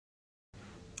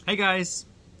Hey guys,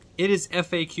 it is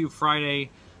FAQ Friday.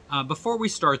 Before we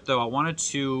start though, I wanted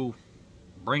to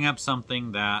bring up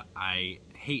something that I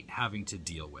hate having to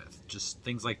deal with. Just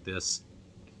things like this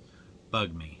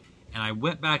bug me. And I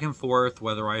went back and forth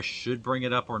whether I should bring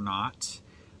it up or not,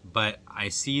 but I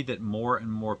see that more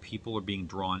and more people are being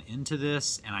drawn into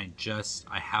this, and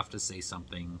I have to say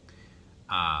something.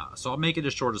 So I'll make it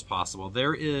as short as possible.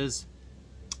 There is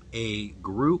a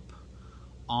group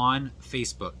on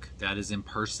Facebook that is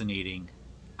impersonating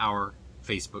our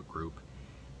Facebook group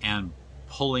and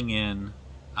pulling in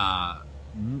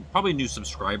probably new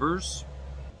subscribers.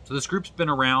 So this group's been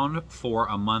around for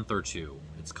a month or two.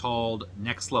 It's called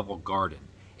Next Level Garden.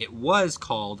 It was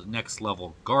called Next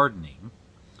Level Gardening,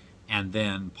 and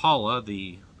then Paula,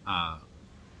 the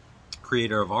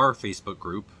creator of our Facebook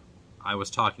group, I was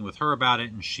talking with her about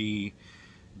it, and she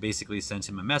basically sent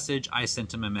him a message. I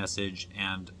sent him a message,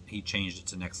 and he changed it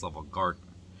to Next Level Garden.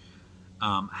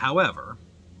 However,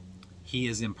 he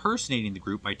is impersonating the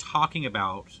group by talking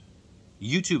about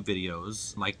YouTube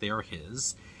videos like they are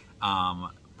his,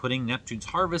 putting Neptune's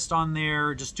Harvest on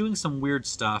there, just doing some weird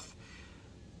stuff.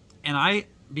 And I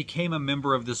became a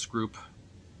member of this group,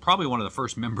 probably one of the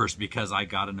first members, because I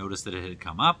got a notice that it had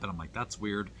come up, and I'm like, that's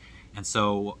weird. And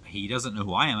so he doesn't know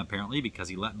who I am, apparently, because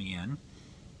he let me in.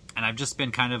 And I've just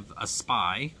been kind of a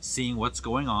spy, seeing what's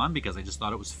going on, because I just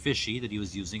thought it was fishy that he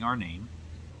was using our name.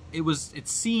 It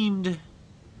seemed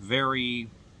very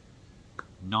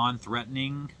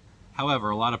non-threatening. However,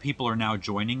 a lot of people are now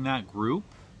joining that group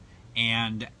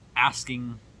and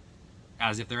asking,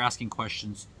 as if they're asking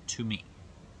questions to me.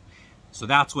 So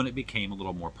that's when it became a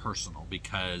little more personal,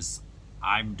 because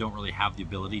I don't really have the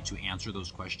ability to answer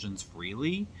those questions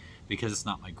freely, because it's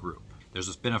not my group. There's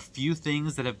just been a few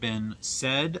things that have been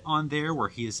said on there where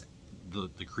he is, the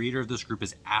creator of this group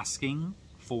is asking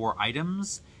for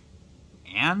items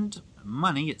and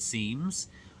money, it seems,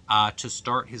 to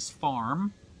start his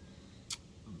farm.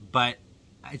 But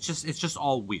it's just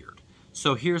all weird.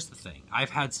 So here's the thing. I've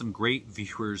had some great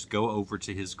viewers go over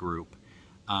to his group,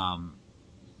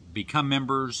 become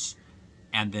members,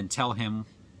 and then tell him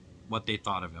what they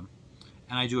thought of him.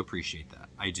 And I do appreciate that.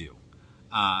 I do.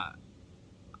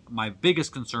 My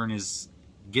biggest concern is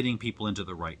getting people into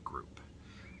the right group.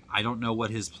 I don't know what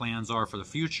his plans are for the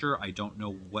future. I don't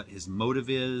know what his motive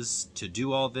is to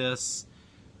do all this.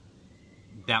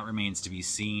 That remains to be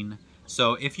seen.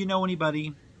 So if you know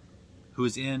anybody who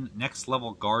is in Next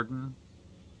Level Garden,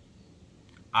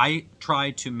 I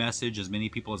tried to message as many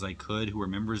people as I could who were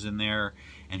members in there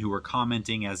and who were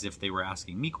commenting as if they were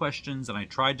asking me questions, and I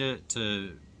tried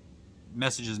to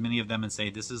message as many of them and say,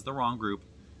 this is the wrong group.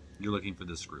 You're looking for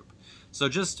this group. So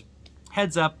just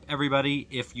heads up, everybody,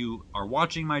 if you are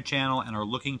watching my channel and are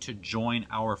looking to join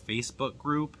our Facebook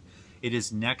group, it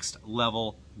is Next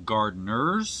Level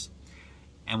Gardeners.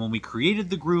 And when we created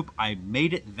the group, I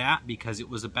made it that because it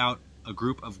was about a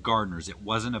group of gardeners. It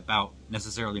wasn't about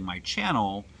necessarily my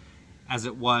channel, as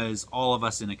it was all of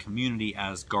us in a community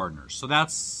as gardeners. So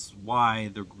that's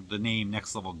why the name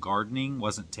Next Level Gardening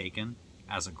wasn't taken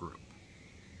as a group,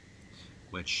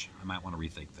 which I might want to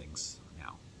rethink things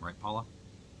now. Right, Paula?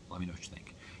 Let me know what you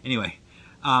think. Anyway,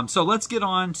 so let's get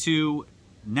on to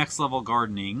Next Level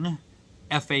Gardening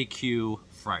FAQ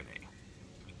Friday.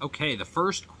 Okay, the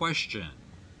first question.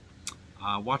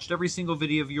 Watched every single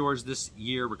video of yours this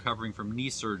year recovering from knee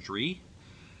surgery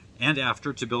and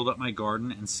after to build up my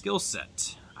garden and skill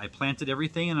set. I planted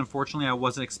everything, and unfortunately I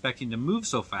wasn't expecting to move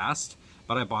so fast,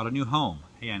 but I bought a new home.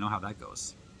 Hey, I know how that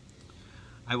goes.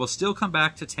 I will still come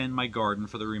back to tend my garden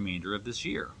for the remainder of this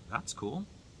year. That's cool.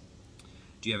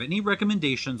 Do you have any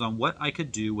recommendations on what I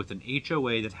could do with an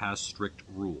HOA that has strict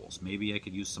rules? Maybe I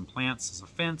could use some plants as a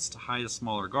fence to hide a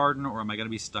smaller garden, or am I going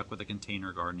to be stuck with a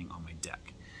container gardening on my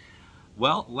deck?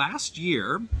 Well, last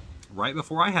year, right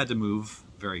before I had to move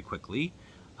very quickly,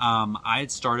 I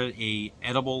had started a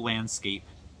edible landscape.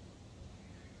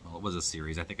 Well, it was a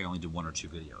series. I think I only did 1 or 2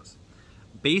 videos.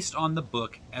 Based on the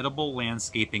book Edible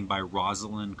Landscaping by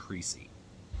Rosalind Creasy.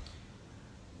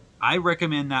 I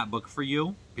recommend that book for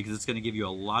you because it's going to give you a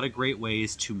lot of great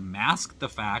ways to mask the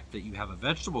fact that you have a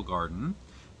vegetable garden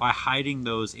by hiding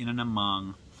those in and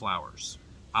among flowers.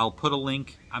 I'll put a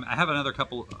link. I have another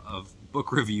couple of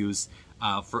book reviews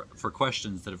for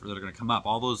questions that are going to come up.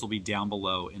 All those will be down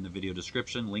below in the video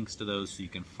description, links to those so you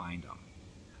can find them.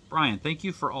 Brian, thank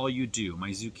you for all you do. My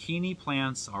zucchini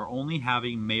plants are only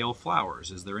having male flowers.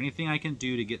 Is there anything I can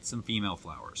do to get some female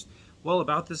flowers? Well,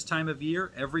 about this time of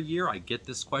year, every year I get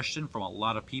this question from a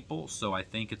lot of people, so I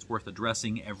think it's worth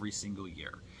addressing every single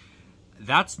year.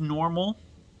 That's normal.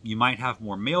 You might have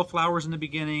more male flowers in the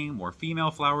beginning, more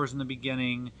female flowers in the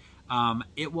beginning.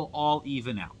 it will all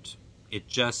even out. It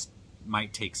just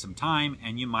might take some time,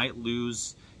 and you might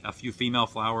lose a few female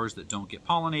flowers that don't get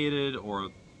pollinated, or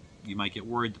you might get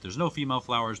worried that there's no female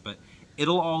flowers, but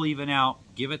it'll all even out.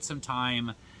 Give it some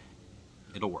time.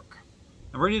 It'll work.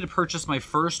 I'm ready to purchase my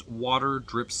first water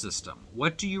drip system.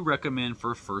 What do you recommend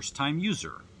for a first-time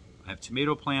user? I have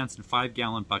tomato plants in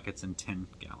 5-gallon buckets and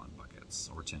 10-gallon buckets,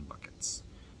 or 10 buckets.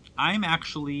 I'm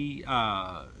actually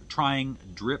trying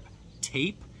drip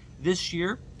tape this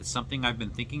year. It's something I've been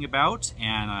thinking about,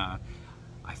 and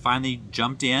I finally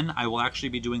jumped in. I will actually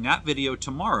be doing that video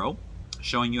tomorrow,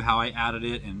 showing you how I added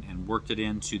it and worked it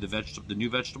into the new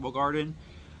vegetable garden.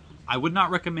 I would not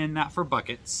recommend that for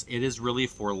buckets. It is really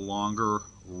for longer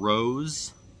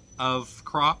rows of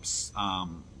crops,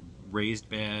 raised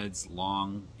beds,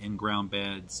 long in-ground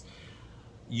beds.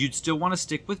 You'd still want to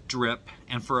stick with drip,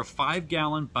 and for a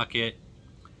 5-gallon bucket,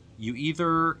 you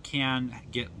either can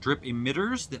get drip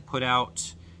emitters that put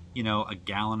out, you know, a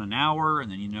gallon an hour,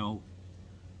 and then you know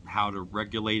how to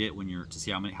regulate it when you're to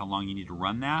see how long you need to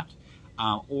run that,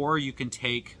 or you can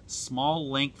take small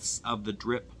lengths of the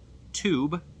drip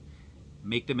tube,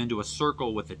 make them into a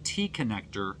circle with a T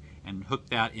connector, and hook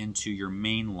that into your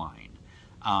main line.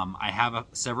 I have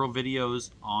several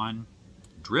videos on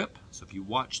drip, so if you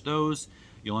watch those,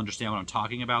 you'll understand what I'm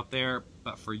talking about there.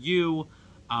 But for you,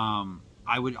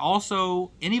 I would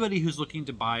also, anybody who's looking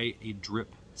to buy a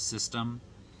drip system,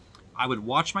 I would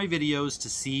watch my videos to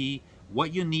see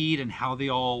what you need and how they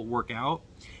all work out.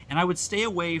 And I would stay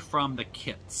away from the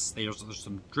kits. There's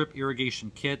some drip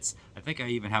irrigation kits. I think I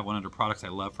even have one under products I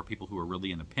love for people who are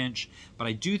really in a pinch. But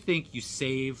I do think you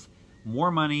save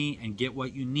more money and get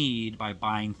what you need by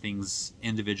buying things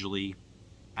individually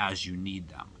as you need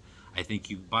them. I think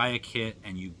you buy a kit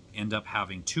and you end up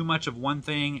having too much of one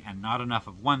thing and not enough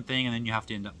of one thing, and then you have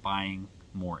to end up buying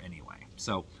more anyway.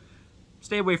 So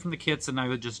stay away from the kits, and I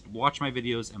would just watch my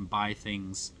videos and buy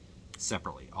things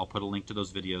separately. I'll put a link to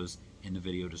those videos in the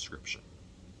video description.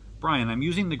 Brian, I'm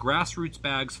using the grassroots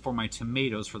bags for my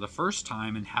tomatoes for the first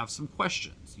time and have some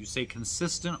questions. You say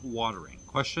consistent watering.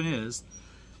 Question is,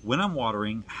 when I'm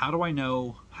watering, how do I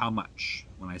know how much?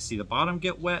 When I see the bottom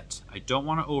get wet, I don't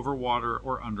want to overwater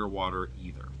or underwater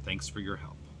either. Thanks for your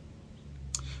help.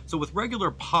 So with regular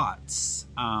pots,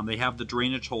 they have the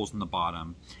drainage holes in the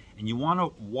bottom, and you want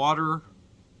to water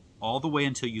all the way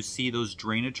until you see those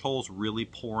drainage holes really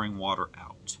pouring water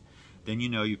out. Then you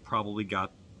know you've probably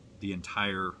got the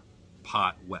entire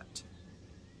pot wet.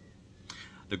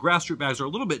 The grassroot bags are a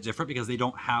little bit different because they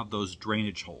don't have those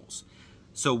drainage holes.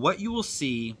 So what you will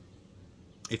see,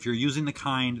 if you're using the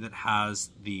kind that has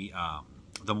the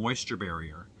moisture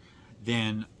barrier,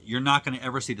 then you're not going to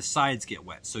ever see the sides get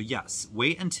wet. So yes,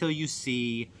 wait until you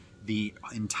see the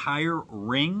entire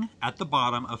ring at the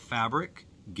bottom of fabric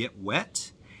get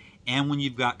wet, and when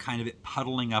you've got kind of it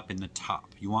puddling up in the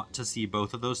top. You want to see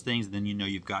both of those things, and then you know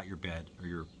you've got your bed or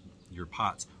your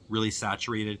pots really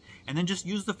saturated. And then just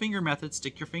use the finger method.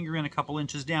 Stick your finger in a couple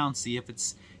inches down, see if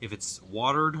it's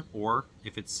watered or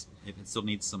if it still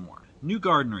needs some more. New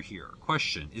gardener here.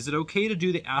 Question, is it okay to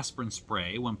do the aspirin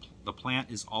spray when the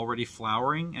plant is already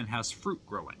flowering and has fruit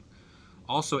growing?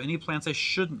 Also, any plants I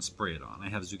shouldn't spray it on? I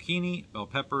have zucchini, bell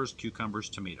peppers, cucumbers,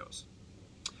 tomatoes.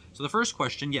 So the first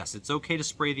question, yes, it's okay to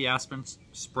spray the aspirin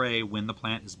spray when the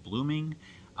plant is blooming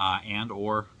and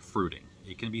or fruiting.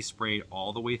 It can be sprayed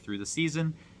all the way through the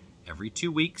season, every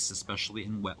 2 weeks, especially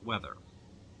in wet weather.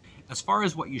 As far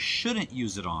as what you shouldn't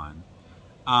use it on,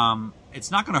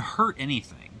 it's not going to hurt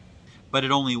anything, but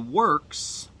it only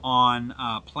works on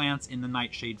plants in the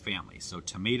nightshade family. So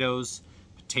tomatoes,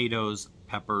 potatoes,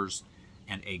 peppers,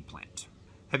 and eggplant.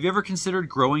 Have you ever considered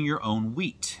growing your own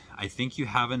wheat? I think you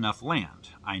have enough land.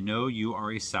 I know you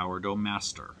are a sourdough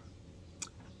master.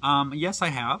 Yes, I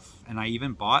have, and I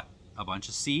even bought a bunch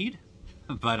of seed,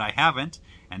 but I haven't.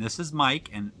 And this is Mike,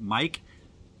 and Mike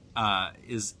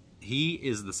is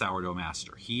the sourdough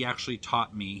master. He actually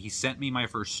taught me. He sent me my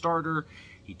first starter.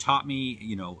 He taught me,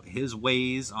 you know, his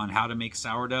ways on how to make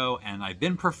sourdough, and I've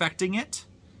been perfecting it.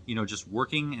 You know, just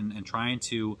working and trying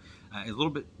to, it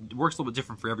works a little bit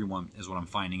different for everyone is what I'm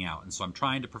finding out. And so I'm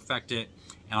trying to perfect it,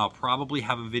 and I'll probably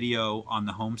have a video on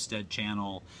the Homestead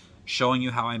channel showing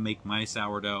you how I make my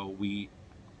sourdough. We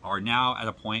are now at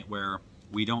a point where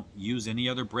we don't use any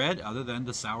other bread other than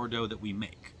the sourdough that we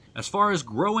make. As far as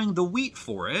growing the wheat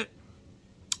for it,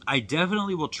 I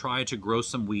definitely will try to grow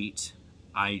some wheat.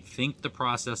 I think the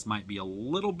process might be a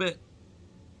little bit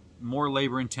more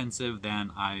labor intensive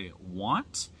than I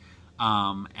want.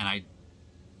 And I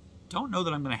don't know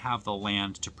that I'm going to have the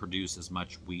land to produce as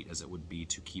much wheat as it would be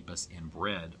to keep us in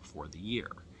bread for the year.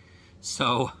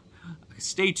 So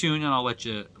stay tuned and I'll let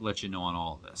you know on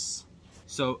all of this.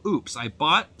 So, oops, I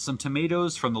bought some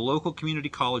tomatoes from the local community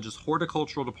college's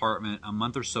horticultural department a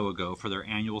month or so ago for their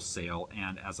annual sale,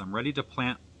 and as I'm ready to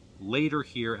plant later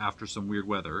here after some weird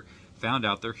weather, found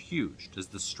out they're huge. Does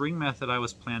the string method I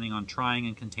was planning on trying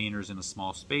in containers in a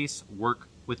small space work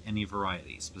with any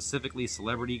variety? Specifically,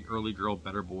 celebrity, early girl,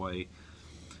 better boy.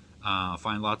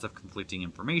 Find lots of conflicting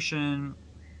information.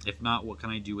 If not, what can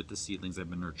I do with the seedlings I've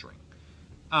been nurturing?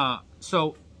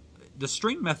 So the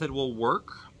string method will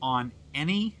work on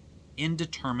any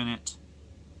indeterminate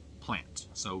plant.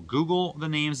 So Google the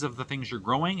names of the things you're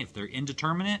growing. If they're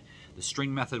indeterminate, the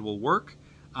string method will work.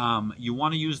 You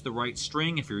want to use the right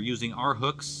string. If you're using our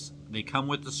hooks, they come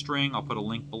with the string. I'll put a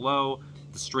link below.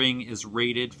 The string is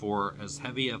rated for as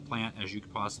heavy a plant as you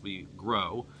could possibly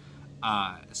grow.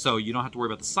 So you don't have to worry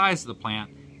about the size of the plant.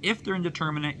 If they're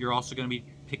indeterminate, you're also going to be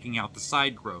picking out the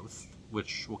side growth,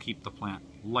 which will keep the plant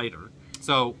lighter.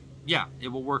 So yeah, it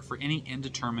will work for any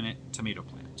indeterminate tomato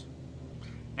plant.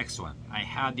 Next one. I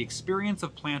had the experience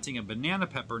of planting a banana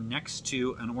pepper next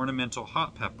to an ornamental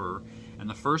hot pepper, and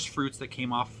the first fruits that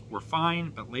came off were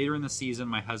fine, but later in the season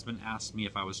my husband asked me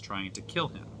if I was trying to kill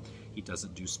him. He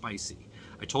doesn't do spicy.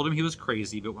 I told him he was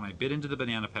crazy, but when I bit into the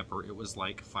banana pepper, it was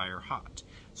like fire hot.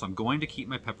 So I'm going to keep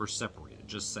my peppers separated,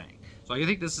 just saying. So I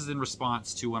think this is in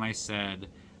response to when I said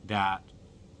that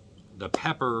the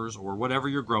peppers or whatever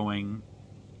you're growing,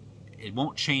 it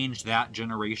won't change that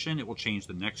generation. It will change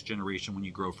the next generation when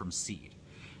you grow from seed.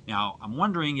 Now, I'm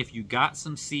wondering if you got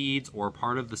some seeds or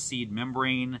part of the seed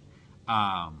membrane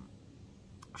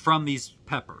from these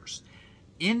peppers.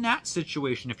 In that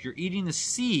situation, if you're eating the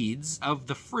seeds of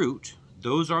the fruit,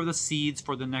 those are the seeds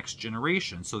for the next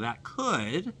generation. So that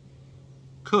could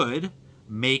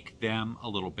make them a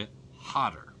little bit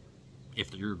hotter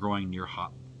if you're growing near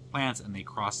hot plants and they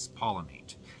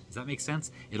cross-pollinate. Does that make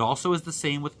sense? It also is the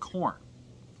same with corn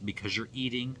because you're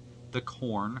eating the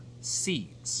corn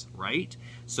seeds, right?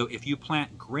 So if you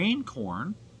plant grain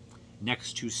corn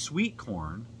next to sweet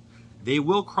corn, they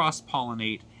will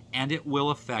cross-pollinate and it will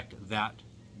affect that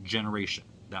generation,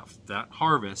 that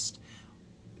harvest.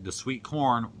 The sweet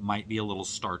corn might be a little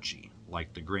starchy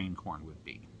like the grain corn would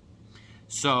be.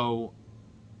 So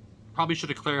probably should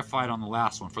have clarified on the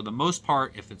last one. For the most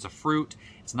part, if it's a fruit,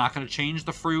 it's not going to change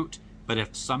the fruit. But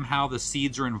if somehow the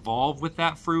seeds are involved with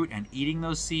that fruit and eating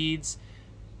those seeds,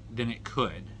 then it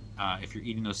could, if you're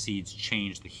eating those seeds,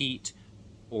 change the heat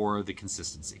or the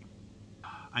consistency.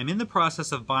 I'm in the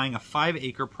process of buying a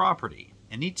 5-acre property.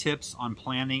 Any tips on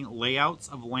planning layouts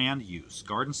of land use,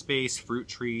 garden space, fruit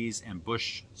trees, and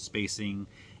bush spacing,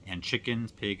 and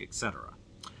chickens, pig, etc.?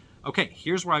 Okay,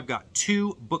 here's where I've got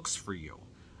 2 books for you.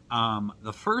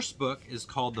 The first book is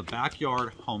called The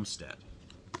Backyard Homestead.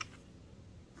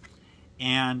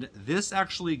 And this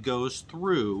actually goes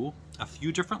through a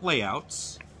few different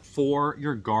layouts for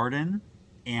your garden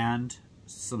and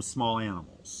some small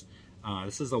animals.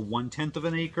 This is a 1/10 of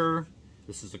an acre,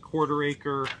 this is a 1/4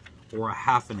 acre, or a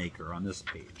 1/2 an acre on this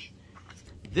page.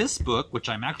 This book, which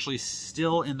I'm actually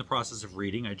still in the process of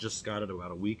reading, I just got it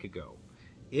about a week ago,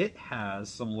 it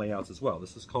has some layouts as well.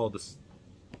 This is called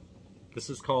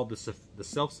the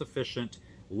Self-Sufficient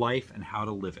Life and How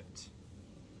to Live It.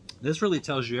 This really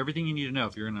tells you everything you need to know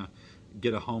if you're going to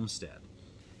get a homestead.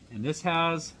 And this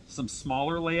has some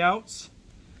smaller layouts,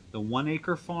 the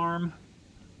 1-acre farm,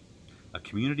 a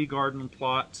community garden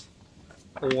plot,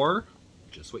 or,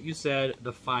 just what you said,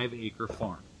 the 5-acre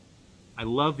farm. I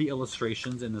love the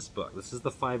illustrations in this book. This is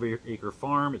the 5-acre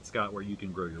farm. It's got where you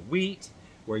can grow your wheat,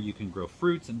 where you can grow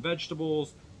fruits and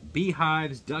vegetables,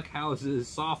 beehives, duck houses,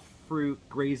 soft fruit,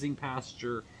 grazing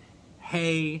pasture,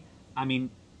 hay. I mean,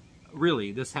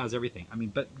 really, this has everything. I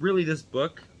mean, but really this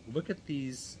book, look at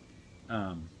these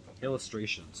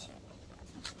illustrations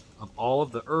of all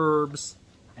of the herbs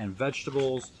and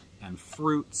vegetables and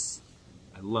fruits.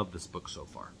 I love this book so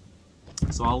far.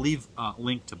 So I'll leave a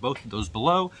link to both of those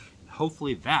below.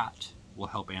 Hopefully that will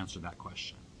help answer that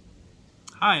question.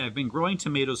 Hi, I've been growing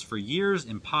tomatoes for years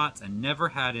in pots and never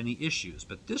had any issues,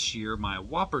 but this year my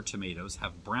Whopper tomatoes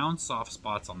have brown soft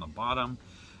spots on the bottom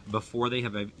before they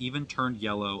have even turned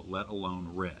yellow, let alone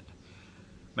red.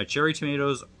 My cherry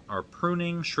tomatoes are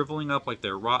pruning, shriveling up like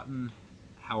they're rotten,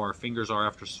 how our fingers are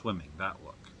after swimming, that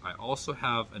look. I also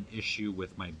have an issue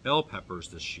with my bell peppers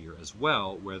this year as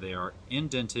well, where they are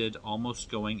indented, almost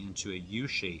going into a U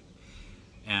shape,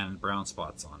 and brown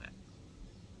spots on it.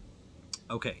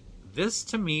 Okay, this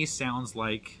to me sounds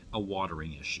like a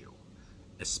watering issue,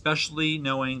 especially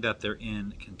knowing that they're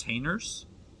in containers.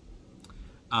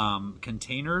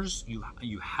 Containers,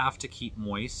 you have to keep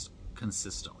moist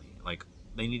consistently, like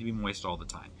They need to be moist all the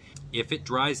time. If it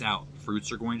dries out,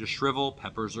 fruits are going to shrivel,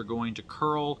 peppers are going to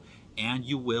curl, and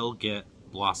you will get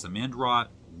blossom end rot,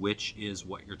 which is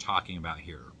what you're talking about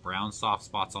here. Brown soft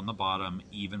spots on the bottom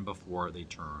even before they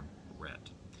turn red.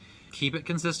 Keep it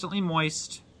consistently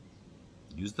moist.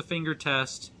 Use the finger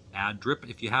test. Add drip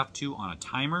if you have to on a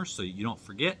timer so you don't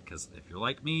forget, because if you're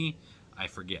like me, I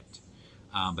forget.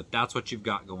 But that's what you've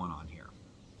got going on here.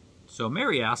 So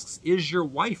Mary asks, is your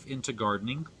wife into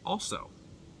gardening also?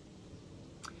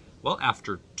 Well,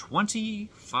 after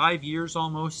 25 years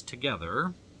almost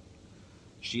together,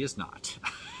 she is not.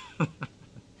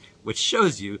 Which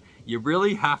shows you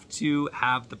really have to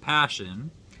have the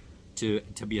passion to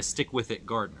be a stick-with-it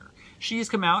gardener. She's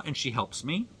come out and she helps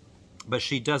me, but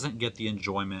she doesn't get the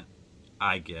enjoyment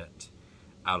I get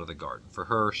out of the garden. For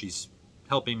her, she's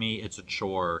helping me. It's a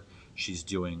chore. She's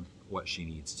doing what she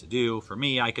needs to do. For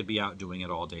me, I could be out doing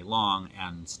it all day long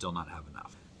and still not have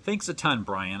enough. Thanks a ton,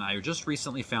 Brian. I just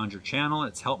recently found your channel.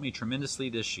 It's helped me tremendously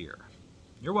this year.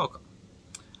 You're welcome.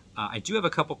 I do have a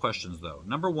couple questions, though.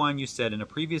 Number one, you said in a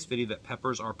previous video that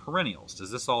peppers are perennials. Does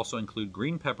this also include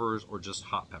green peppers or just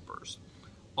hot peppers?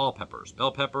 All peppers.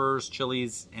 Bell peppers,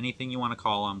 chilies, anything you want to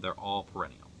call them, they're all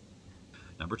perennial.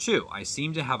 Number two, I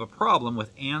seem to have a problem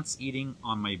with ants eating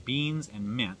on my beans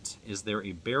and mint. Is there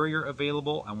a barrier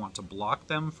available? I want to block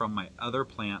them from my other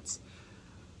plants,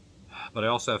 but I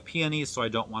also have peonies, so I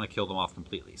don't want to kill them off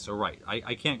completely. So right,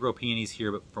 I can't grow peonies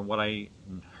here, but from what I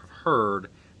heard,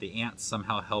 the ants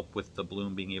somehow help with the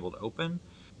bloom being able to open.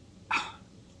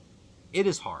 It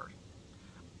is hard.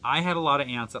 I had a lot of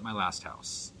ants at my last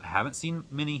house. I haven't seen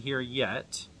many here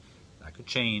yet. That could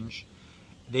change.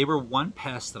 They were one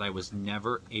pest that I was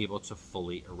never able to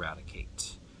fully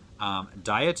eradicate.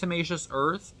 Diatomaceous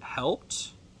earth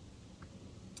helped,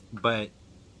 but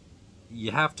you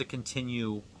have to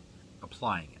continue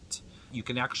applying it. You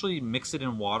can actually mix it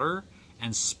in water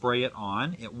and spray it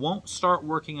on. It won't start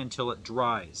working until it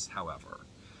dries, however.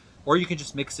 Or you can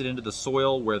just mix it into the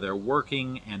soil where they're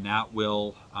working, and that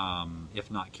will, if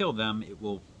not kill them,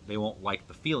 they won't like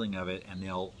the feeling of it, and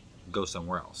they'll go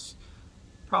somewhere else.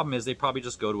 Problem is, they probably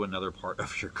just go to another part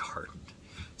of your garden.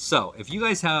 So, if you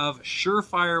guys have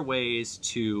surefire ways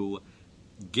to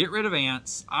get rid of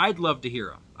ants, I'd love to hear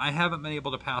them. I haven't been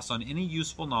able to pass on any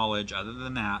useful knowledge other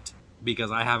than that,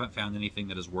 because I haven't found anything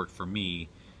that has worked for me,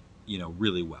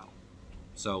 really well.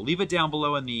 So leave it down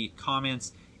below in the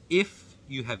comments if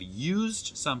you have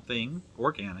used something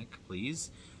organic,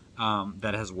 please,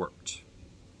 that has worked.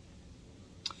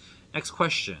 Next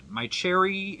question. My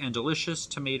cherry and delicious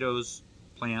tomatoes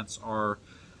plants are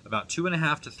about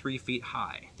 2.5 to 3 feet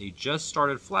high. They just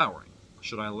started flowering.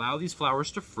 Should I allow these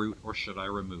flowers to fruit, or should I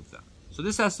remove them? So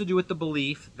this has to do with the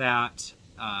belief that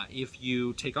if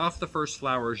you take off the first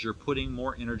flowers, you're putting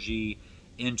more energy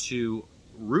into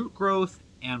root growth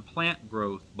and plant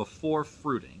growth before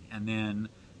fruiting, and then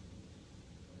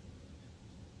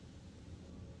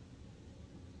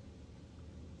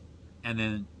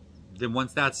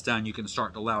once that's done, you can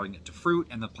start allowing it to fruit,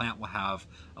 and the plant will have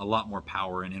a lot more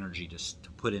power and energy to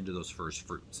put into those first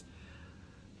fruits.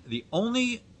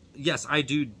 Yes, I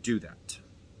do that.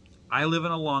 I live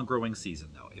in a long growing season,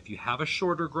 though. If you have a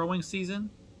shorter growing season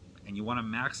and you want to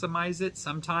maximize it,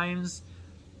 sometimes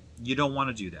you don't want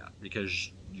to do that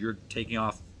because you're taking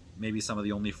off maybe some of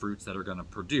the only fruits that are going to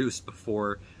produce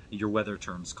before your weather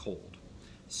turns cold.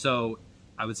 So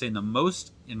I would say in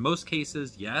most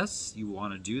cases, yes, you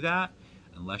want to do that.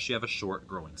 Unless you have a short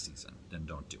growing season, then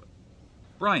don't do it.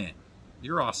 Brian,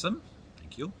 you're awesome.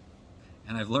 Thank you.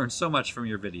 And I've learned so much from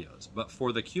your videos. But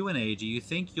for the Q&A, do you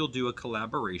think you'll do a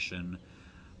collaboration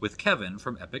with Kevin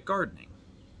from Epic Gardening?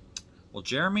 Well,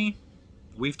 Jeremy,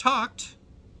 we've talked,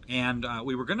 and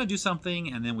we were going to do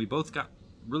something, and then we both got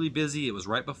really busy. It was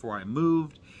right before I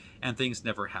moved, and things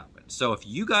never happened. So if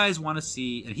you guys want to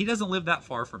see, and he doesn't live that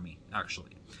far from me,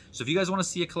 actually. So if you guys want to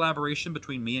see a collaboration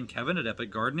between me and Kevin at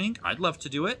Epic Gardening, I'd love to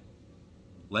do it.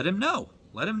 Let him know.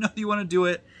 Let him know you want to do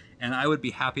it, and I would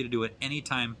be happy to do it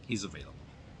anytime he's available.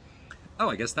 Oh,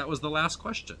 I guess that was the last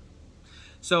question.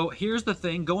 So here's the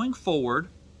thing. Going forward,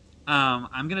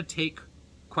 I'm going to take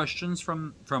questions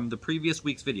from the previous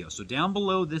week's video. So down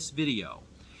below this video,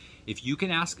 if you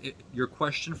can ask your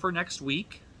question for next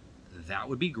week, that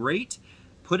would be great.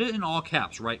 Put it in all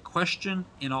caps. Write question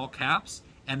in all caps,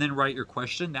 and then write your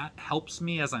question. That helps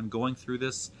me as I'm going through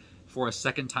this for a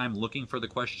second time looking for the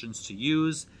questions to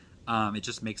use. It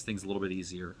just makes things a little bit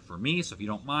easier for me. So if you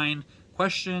don't mind,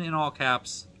 question in all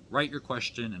caps, write your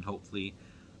question, and hopefully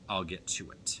I'll get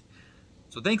to it.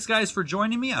 So thanks guys for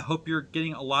joining me. I hope you're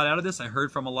getting a lot out of this. I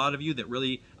heard from a lot of you that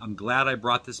really, I'm glad I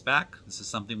brought this back. This is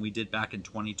something we did back in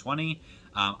 2020.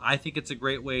 I think it's a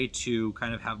great way to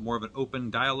kind of have more of an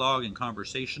open dialogue and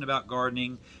conversation about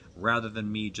gardening rather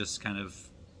than me just kind of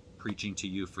preaching to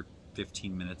you for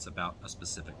 15 minutes about a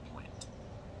specific plant.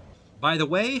 By the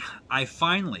way, I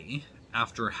finally,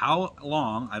 after how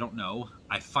long, I don't know,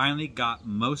 I finally got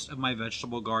most of my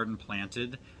vegetable garden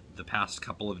planted the past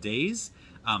couple of days.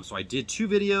 So I did 2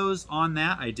 videos on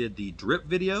that. I did the drip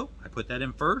video, I put that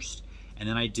in first, and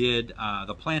then I did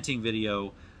the planting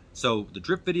video. So the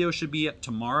drip video should be up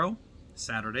tomorrow,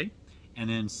 Saturday, and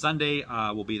then Sunday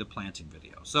will be the planting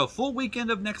video. So full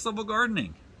weekend of Next Level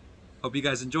Gardening. Hope you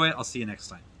guys enjoy it. I'll see you next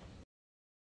time.